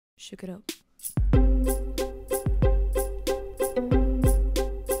Shook it up.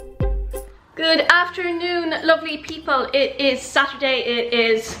 Good afternoon, lovely people. It is Saturday. It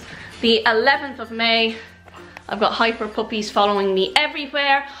is the 11th of May. I've got hyper puppies following me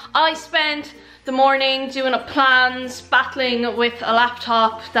everywhere. I spent the morning doing up plans, battling with a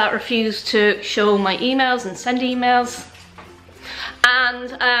laptop that refused to show my emails and send emails. And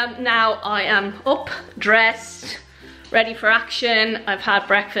now I am up, dressed, ready for action. I've had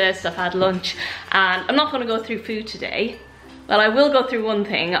breakfast, I've had lunch, and I'm not going to go through food today. Well, I will go through one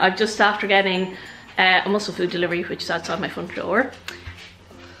thing. I'm just after getting a Musclefood delivery, which is outside my front door.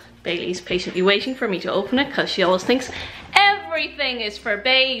 Bailey's patiently waiting for me to open it because she always thinks everything is for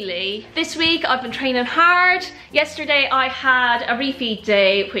Bailey. This week I've been training hard. Yesterday I had a refeed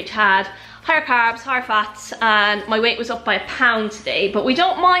day which had higher carbs, higher fats, and my weight was up by £1 today, but we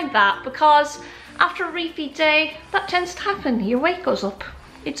don't mind that because after a refeed day that tends to happen. Your weight goes up.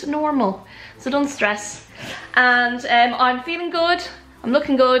 It's normal, so don't stress. And I'm feeling good, I'm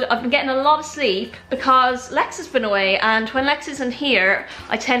looking good. I've been getting a lot of sleep because Lex has been away, and when Lex isn't here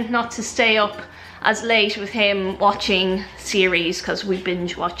I tend not to stay up as late with him watching series because we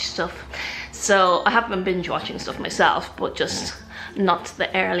binge watch stuff. So I have been binge watching stuff myself, but just not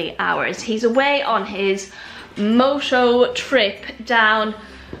the early hours. He's away on his moto trip down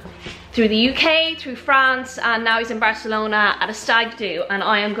through the UK, through France, and now he's in Barcelona at a stag do, and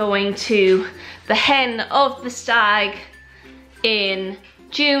I am going to the hen of the stag in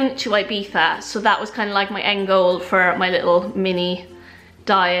June to Ibiza. So that was kind of like my end goal for my little mini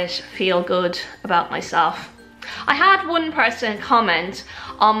diet, feel good about myself. I had one person comment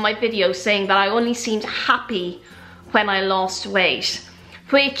on my video saying that I only seemed happy when I lost weight,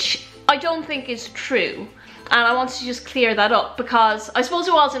 which I don't think is true. And I wanted to just clear that up because I suppose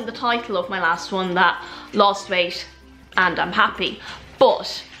it was in the title of my last one that lost weight and I'm happy.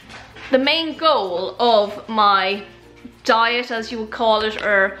 But the main goal of my diet, as you would call it,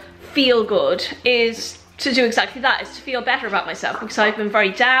 or feel good, is to do exactly that, is to feel better about myself, because I've been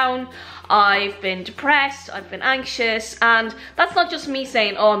very down, I've been depressed, I've been anxious, and that's not just me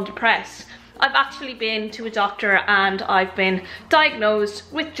saying, oh, I'm depressed. I've actually been to a doctor and I've been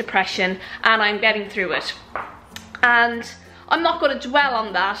diagnosed with depression, and I'm getting through it. And I'm not going to dwell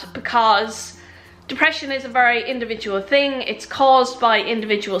on that because depression is a very individual thing. It's caused by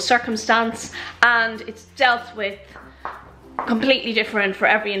individual circumstance and it's dealt with completely different for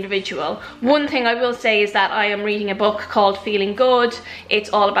every individual. One thing I will say is that I am reading a book called Feeling Good. It's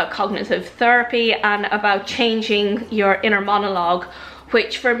all about cognitive therapy and about changing your inner monologue,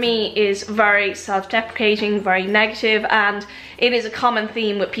 which for me is very self-deprecating, very negative, and it is a common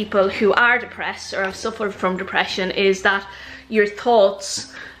theme with people who are depressed or have suffered from depression, is that your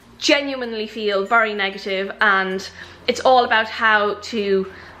thoughts genuinely feel very negative, and it's all about how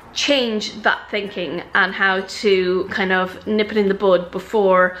to change that thinking and how to kind of nip it in the bud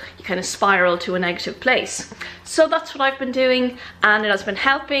before you kind of spiral to a negative place. So that's what I've been doing, and it has been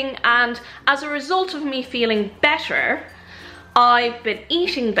helping, and as a result of me feeling better, I've been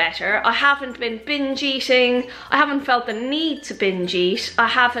eating better. I haven't been binge eating. I haven't felt the need to binge eat. I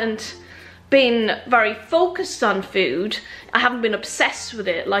haven't been very focused on food. I haven't been obsessed with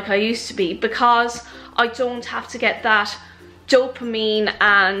it like I used to be, because I don't have to get that dopamine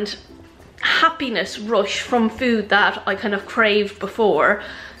and happiness rush from food that I kind of craved before.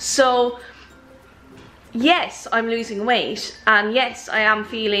 So yes, I'm losing weight, and yes, I am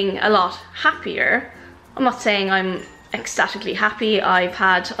feeling a lot happier. I'm not saying I'm ecstatically happy. I've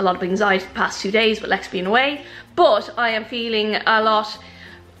had a lot of anxiety the past 2 days with Lex being away, but I am feeling a lot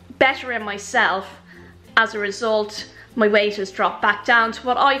better in myself. As a result, my weight has dropped back down to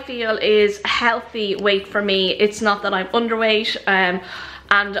what I feel is a healthy weight for me. It's not that I'm underweight, and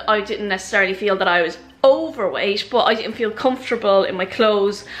I didn't necessarily feel that I was overweight, but I didn't feel comfortable in my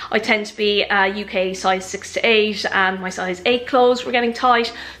clothes. I tend to be a UK size 6 to 8, and my size 8 clothes were getting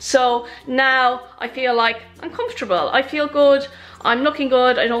tight. So now I feel like I'm comfortable. I feel good. I'm looking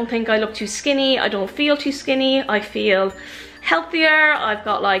good. I don't think I look too skinny. I don't feel too skinny. I feel healthier. I've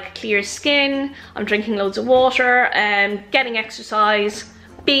got like clear skin. I'm drinking loads of water and getting exercise,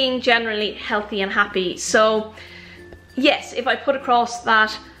 being generally healthy and happy. So yes, if I put across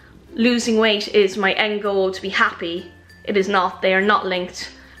that losing weight is my end goal to be happy, it is not. They are not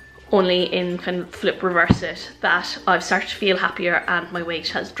linked, only in kind of flip reverse it, that I've started to feel happier and my weight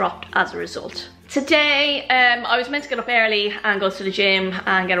has dropped as a result. Today I was meant to get up early and go to the gym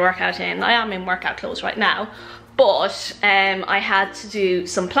and get a workout in. I am in workout clothes right now, but I had to do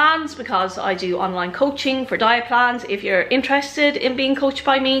some plans because I do online coaching for diet plans. If you're interested in being coached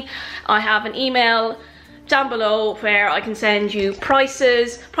by me, I have an email down below where I can send you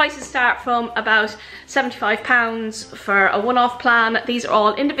prices. Prices start from about £75 for a one-off plan. These are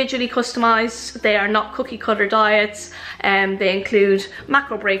all individually customized. They are not cookie cutter diets, and they include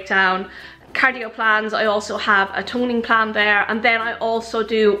macro breakdown, cardio plans. I also have a toning plan there, and then I also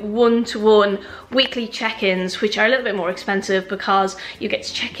do one-to-one weekly check-ins, which are a little bit more expensive because you get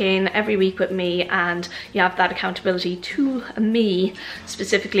to check in every week with me and you have that accountability to me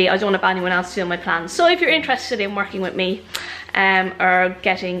specifically. I don't have anyone else doing my plans. So if you're interested in working with me or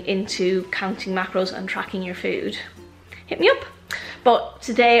getting into counting macros and tracking your food, hit me up. But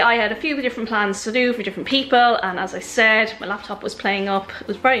today I had a few different plans to do for different people, and as I said, my laptop was playing up. It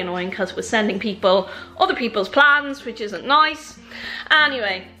was very annoying because it was sending people other people's plans, which isn't nice.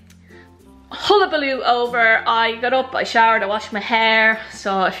 Anyway, hullabaloo over. I got up, I showered, I washed my hair,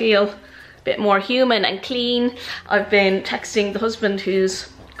 so I feel a bit more human and clean. I've been texting the husband who's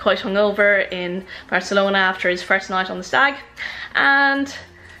quite hungover in Barcelona after his first night on the stag, and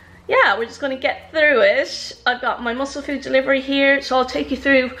yeah, we're just going to get through it. I've got my Musclefood delivery here, so I'll take you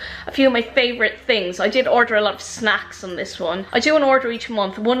through a few of my favourite things. I did order a lot of snacks on this one. I do an order each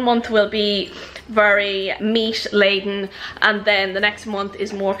month. One month will be very meat laden, and then the next month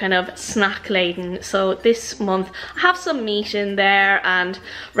is more kind of snack laden. So this month I have some meat in there and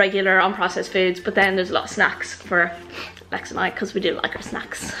regular unprocessed foods, but then there's a lot of snacks for Lex and I, because we do like our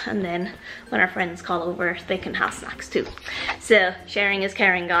snacks, and then when our friends call over they can have snacks too. So sharing is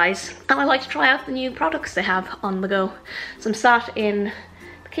caring, guys. And I like to try out the new products they have on the go. So I'm sat in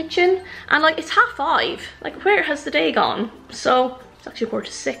the kitchen and like it's 5:30, like where has the day gone? So it's actually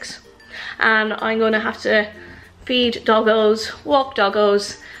 5:45, and I'm gonna have to feed doggos, walk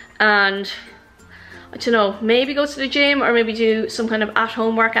doggos, and I don't know, maybe go to the gym or maybe do some kind of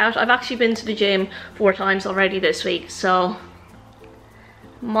at-home workout. I've actually been to the gym 4 times already this week, so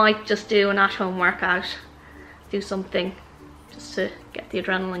might just do an at-home workout, do something just to get the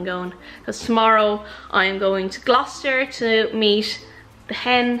adrenaline going. Because tomorrow I am going to Gloucester to meet the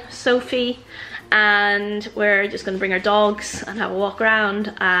hen, Sophie, and we're just going to bring our dogs and have a walk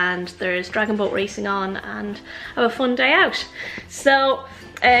around, and there's dragon boat racing on, and have a fun day out. So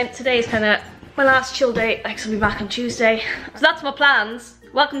today is kind of my last chill day. I'll be back on Tuesday. So that's my plans.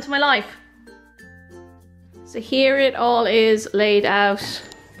 Welcome to my life. So here it all is laid out.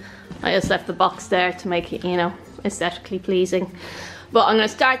 I just left the box there to make it, you know, aesthetically pleasing. But I'm going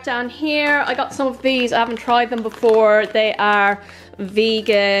to start down here. I got some of these. I haven't tried them before. They are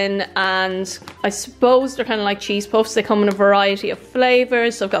vegan, and I suppose they're kind of like cheese puffs. They come in a variety of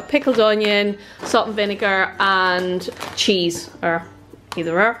flavors. So I've got pickled onion, salt and vinegar, and cheese, or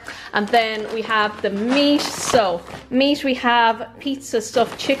either or. And then we have the meat. So meat, we have pizza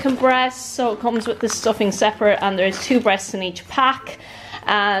stuffed chicken breasts. So it comes with the stuffing separate, and there's 2 breasts in each pack,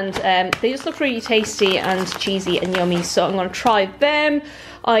 and they just look really tasty and cheesy and yummy, so I'm going to try them.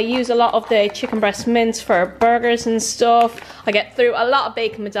 I use a lot of the chicken breast mince for burgers and stuff. I get through a lot of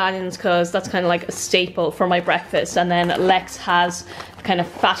bacon medallions because that's kind of like a staple for my breakfast, and then Lex has kind of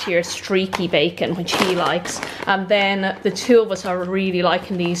fattier streaky bacon which he likes, and then the 2 of us are really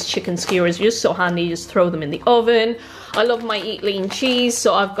liking these chicken skewers. They're just so handy, you just throw them in the oven. I love my Eat Lean cheese,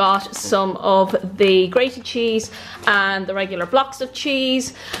 so I've got some of the grated cheese and the regular blocks of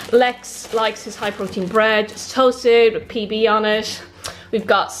cheese. Lex likes his high protein bread, just toasted with PB on it. We've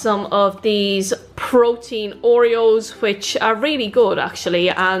got some of these protein Oreos, which are really good actually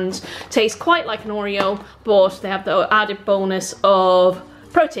and taste quite like an Oreo, but they have the added bonus of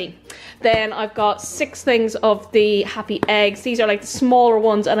protein. Then I've got 6 things of the Happy Eggs. These are like the smaller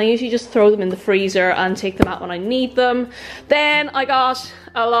ones, and I usually just throw them in the freezer and take them out when I need them. Then I got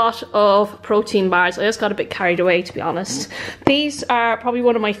a lot of protein bars. I just got a bit carried away, to be honest. These are probably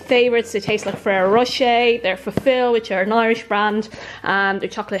one of my favorites. They taste like Ferrero Rocher. They're Fulfill, which are an Irish brand, and they're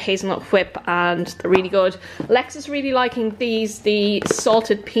chocolate hazelnut whip, and they're really good. Lex is really liking these, the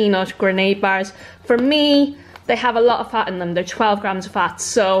salted peanut grenade bars. For me, they have a lot of fat in them. They're 12 grams of fat,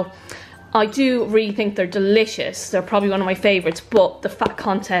 so I do really think they're delicious. They're probably one of my favorites, but the fat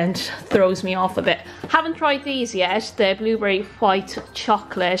content throws me off a bit. Haven't tried these yet, the blueberry white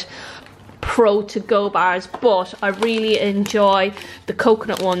chocolate pro to go bars, but I really enjoy the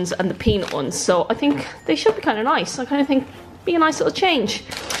coconut ones and the peanut ones, so I think they should be kind of nice. I kind of think be a nice little change.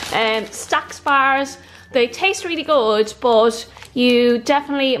 Stacks bars, they taste really good, but you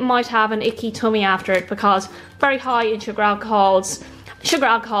definitely might have an icky tummy after it because very high in sugar alcohols. Sugar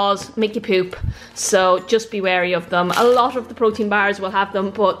alcohols make you poop, so just be wary of them. A lot of the protein bars will have them,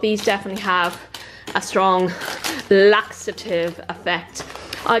 but these definitely have a strong laxative effect.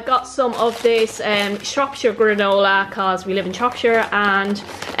 I got some of this Shropshire granola because we live in Shropshire, and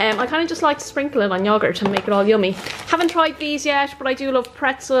I kind of just like to sprinkle it on yogurt and make it all yummy. Haven't tried these yet, but I do love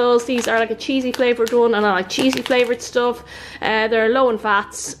pretzels. These are like a cheesy flavoured one, and I like cheesy flavoured stuff. They're low in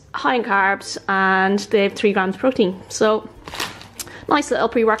fats, high in carbs, and they have 3 grams protein. So nice little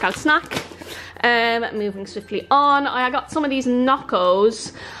pre-workout snack. Moving swiftly on, I got some of these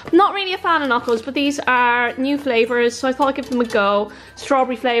Noccos. Not really a fan of Noccos, but these are new flavours, so I thought I'd give them a go.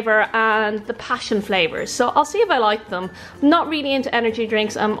 Strawberry flavour and the passion flavours. So I'll see if I like them. I'm not really into energy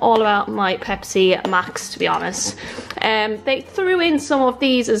drinks. I'm all about my Pepsi Max, to be honest. They threw in some of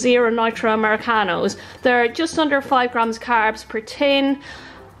these Zero Nitro Americanos. They're just under 5 grams carbs per tin.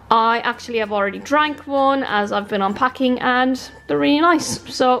 I actually have already drank one as I've been unpacking, and they're really nice.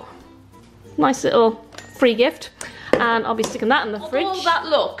 So nice little free gift, and I'll be sticking that in the fridge. Although that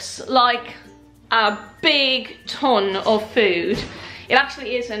looks like a big ton of food, it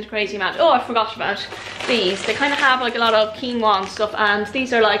actually isn't a crazy amount. Oh, I forgot about these. They kind of have like a lot of quinoa and stuff, and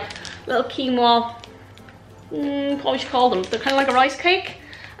these are like little quinoa, what would you call them? They're kind of like a rice cake,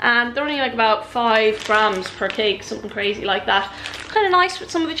 and they're only like about 5 grams per cake, something crazy like that. Kind of nice with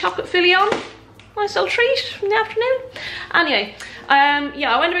some of the chocolate filling on. Nice little treat in the afternoon. Anyway,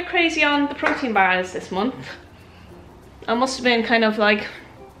 yeah, I went a bit crazy on the protein bars this month. I must have been kind of like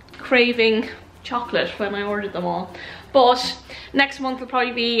craving chocolate when I ordered them all. But next month will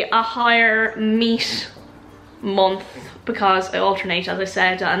probably be a higher meat month because I alternate, as I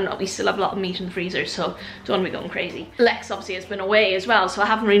said, and we still have a lot of meat in the freezer, so don't want to be going crazy. Lex obviously has been away as well, so I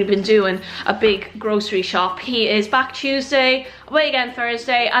haven't really been doing a big grocery shop. He is back Tuesday, away again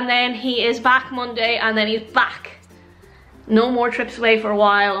Thursday, and then he is back Monday, and then he's back. No more trips away for a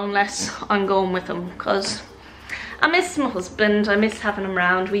while unless I'm going with him, because I miss my husband, I miss having him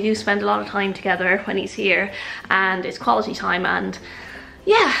around. We do spend a lot of time together when he's here, and it's quality time, and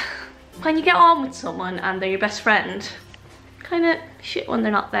yeah, when you get on with someone and they're your best friend, kind of shit when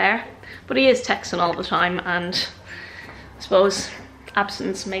they're not there. But he is texting all the time, and I suppose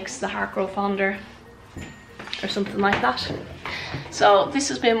absence makes the heart grow fonder, or something like that. So this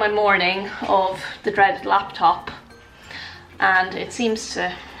has been my morning of the dreaded laptop, and it seems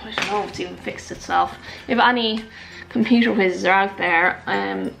to, I don't know if it's even fixed itself. If any computer whizzes are out there,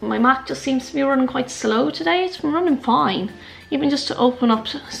 my Mac just seems to be running quite slow today. It's been running fine, even just to open up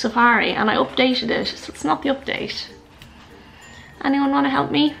Safari, and I updated it, so it's not the update. Anyone want to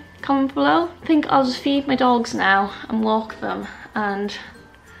help me? Comment below. I think I'll just feed my dogs now and walk them, and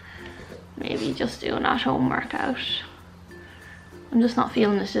maybe just do an at-home workout. I'm just not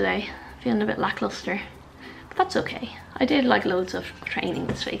feeling it today. Feeling a bit lackluster, but that's okay. I did like loads of training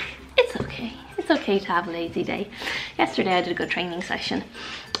this week. It's okay. It's okay to have a lazy day. Yesterday I did a good training session,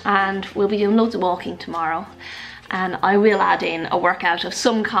 and we'll be doing loads of walking tomorrow. And I will add in a workout of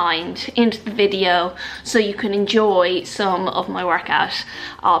some kind into the video so you can enjoy some of my workout.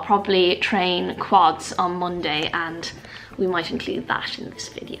 I'll probably train quads on Monday, and we might include that in this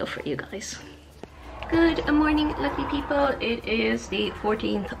video for you guys. Good morning, lucky people. It is the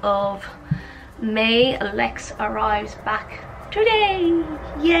 14th of May. Lex arrives back today.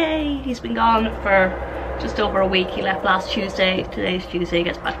 Yay! He's been gone for just over a week. He left last Tuesday. Today's Tuesday, he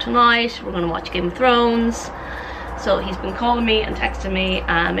gets back tonight. We're gonna watch Game of Thrones. So he's been calling me and texting me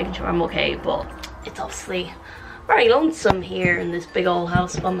and making sure I'm okay, but it's obviously very lonesome here in this big old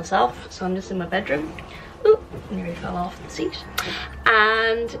house by myself. So I'm just in my bedroom. Ooh, nearly fell off the seat.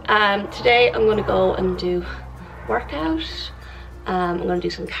 And today I'm gonna go and do workout. I'm gonna do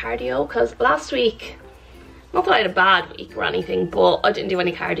some cardio, because last week, not that I had a bad week or anything, but I didn't do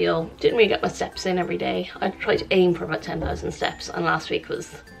any cardio. Didn't really get my steps in every day. I tried to aim for about 10,000 steps, and last week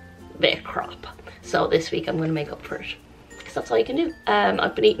was a bit crap. So this week I'm going to make up for it, because that's all you can do.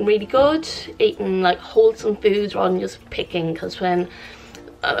 I've been eating really good, eating like wholesome foods rather than just picking, because when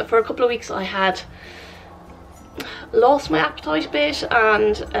for a couple of weeks I had lost my appetite a bit,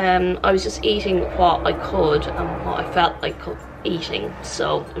 and I was just eating what I could and what I felt like eating,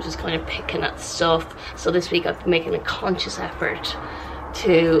 so I was just kind of picking at stuff. So this week I've been making a conscious effort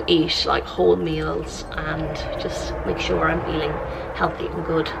to eat like whole meals and just make sure I'm feeling healthy and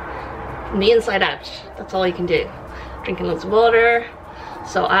good from the inside out. That's all you can do. Drinking loads of water.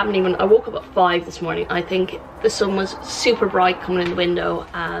 So I woke up at 5 this morning. I think the sun was super bright coming in the window,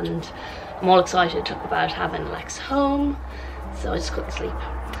 and I'm all excited about having Lex home, so I just couldn't sleep.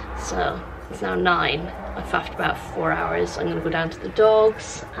 So it's now 9. I've faffed about 4 hours. I'm gonna go down to the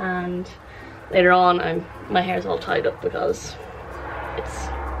dogs, and later on my hair's all tied up because it's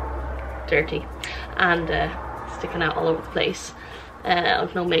dirty and sticking out all over the place.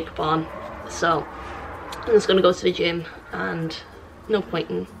 I've no makeup on, so I'm just gonna go to the gym and no point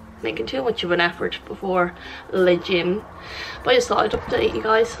in making too much of an effort before the gym. But I just thought I'd update you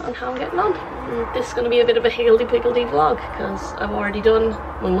guys on how I'm getting on. And this is going to be a bit of a higgledy-piggledy vlog because I've already done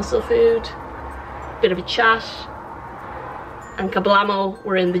my muscle food, bit of a chat, and kablamo,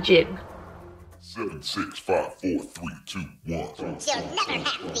 we're in the gym. 7, 6, 5, 4, 3, 2, 1. You'll never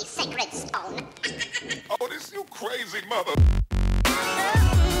have the sacred stone. Oh, this you crazy mother.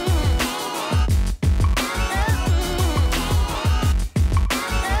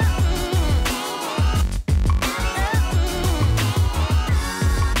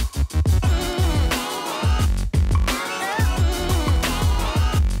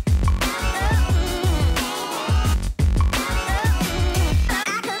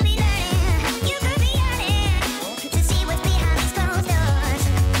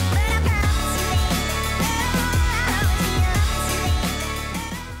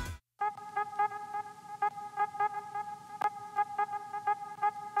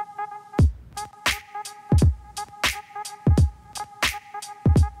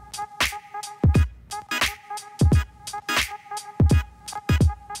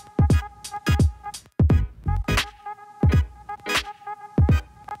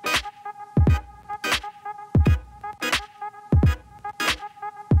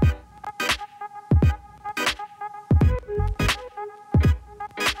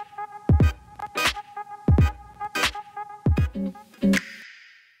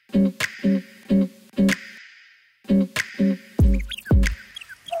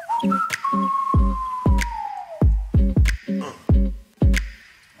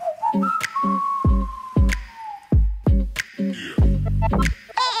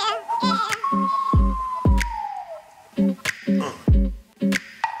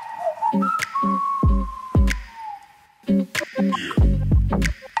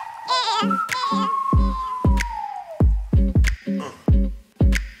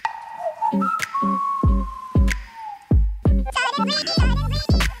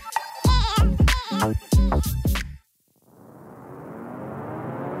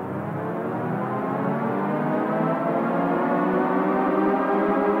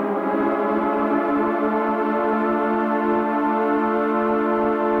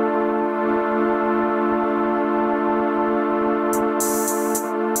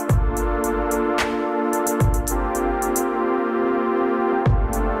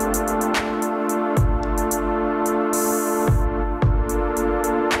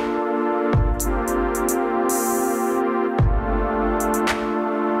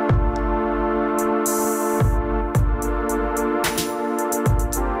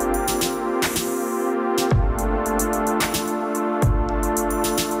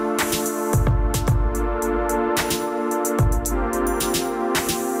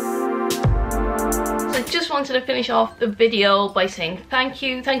 Wanted to finish off the video by saying thank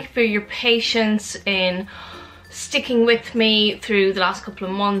you for your patience in sticking with me through the last couple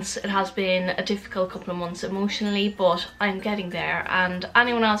of months. It has been a difficult couple of months emotionally, but I'm getting there. And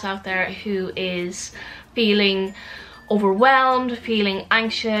anyone else out there who is feeling overwhelmed, feeling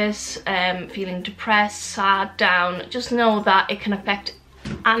anxious, feeling depressed, sad, down, just know that it can affect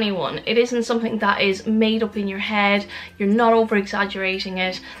anyone. It isn't something that is made up in your head. You're not over exaggerating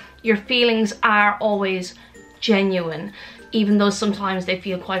it. Your feelings are always genuine, even though sometimes they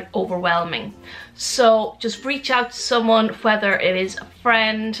feel quite overwhelming. So just reach out to someone, whether it is a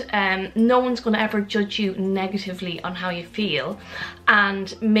friend. No one's going to ever judge you negatively on how you feel,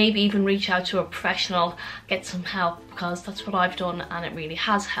 and maybe even reach out to a professional, get some help, because that's what I've done and it really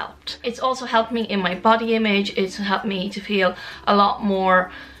has helped. It's also helped me in my body image. It's helped me to feel a lot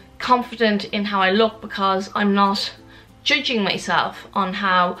more confident in how I look, because I'm not judging myself on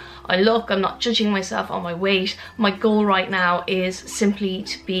how I look. I'm not judging myself on my weight. My goal right now is simply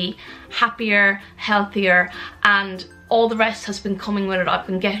to be happier, healthier, and all the rest has been coming with it. I've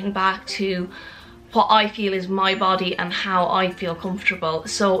been getting back to what I feel is my body and how I feel comfortable.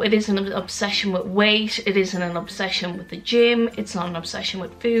 So it isn't an obsession with weight, it isn't an obsession with the gym, it's not an obsession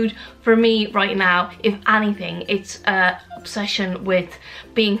with food. For me right now, if anything, it's an obsession with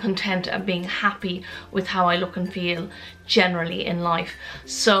being content and being happy with how I look and feel generally in life.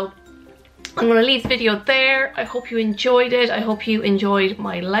 So I'm going to leave the video there. I hope you enjoyed it. I hope you enjoyed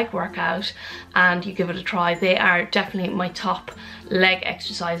my leg workout and you give it a try. They are definitely my top leg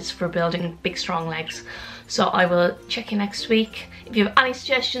exercises for building big strong legs. So I will check you next week. If you have any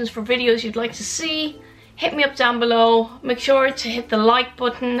suggestions for videos you'd like to see, hit me up down below. Make sure to hit the like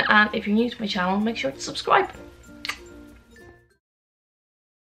button, and if you're new to my channel, make sure to subscribe.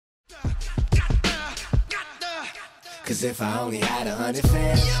 Cause if I only had 100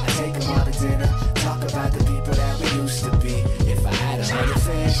 fans, I'd take them all to dinner, talk about the people that we used to be. If I had 100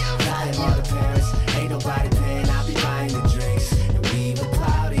 fans, flying all the parents. Ain't nobody paying, I'll be buying the drinks. And we would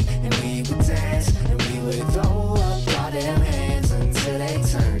party, and we would dance, and we would throw up all them hands until they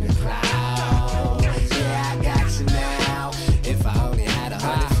turn the crowd. Yeah, I got you now. If I only had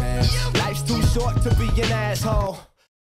 100 fans. Life's too short to be an asshole.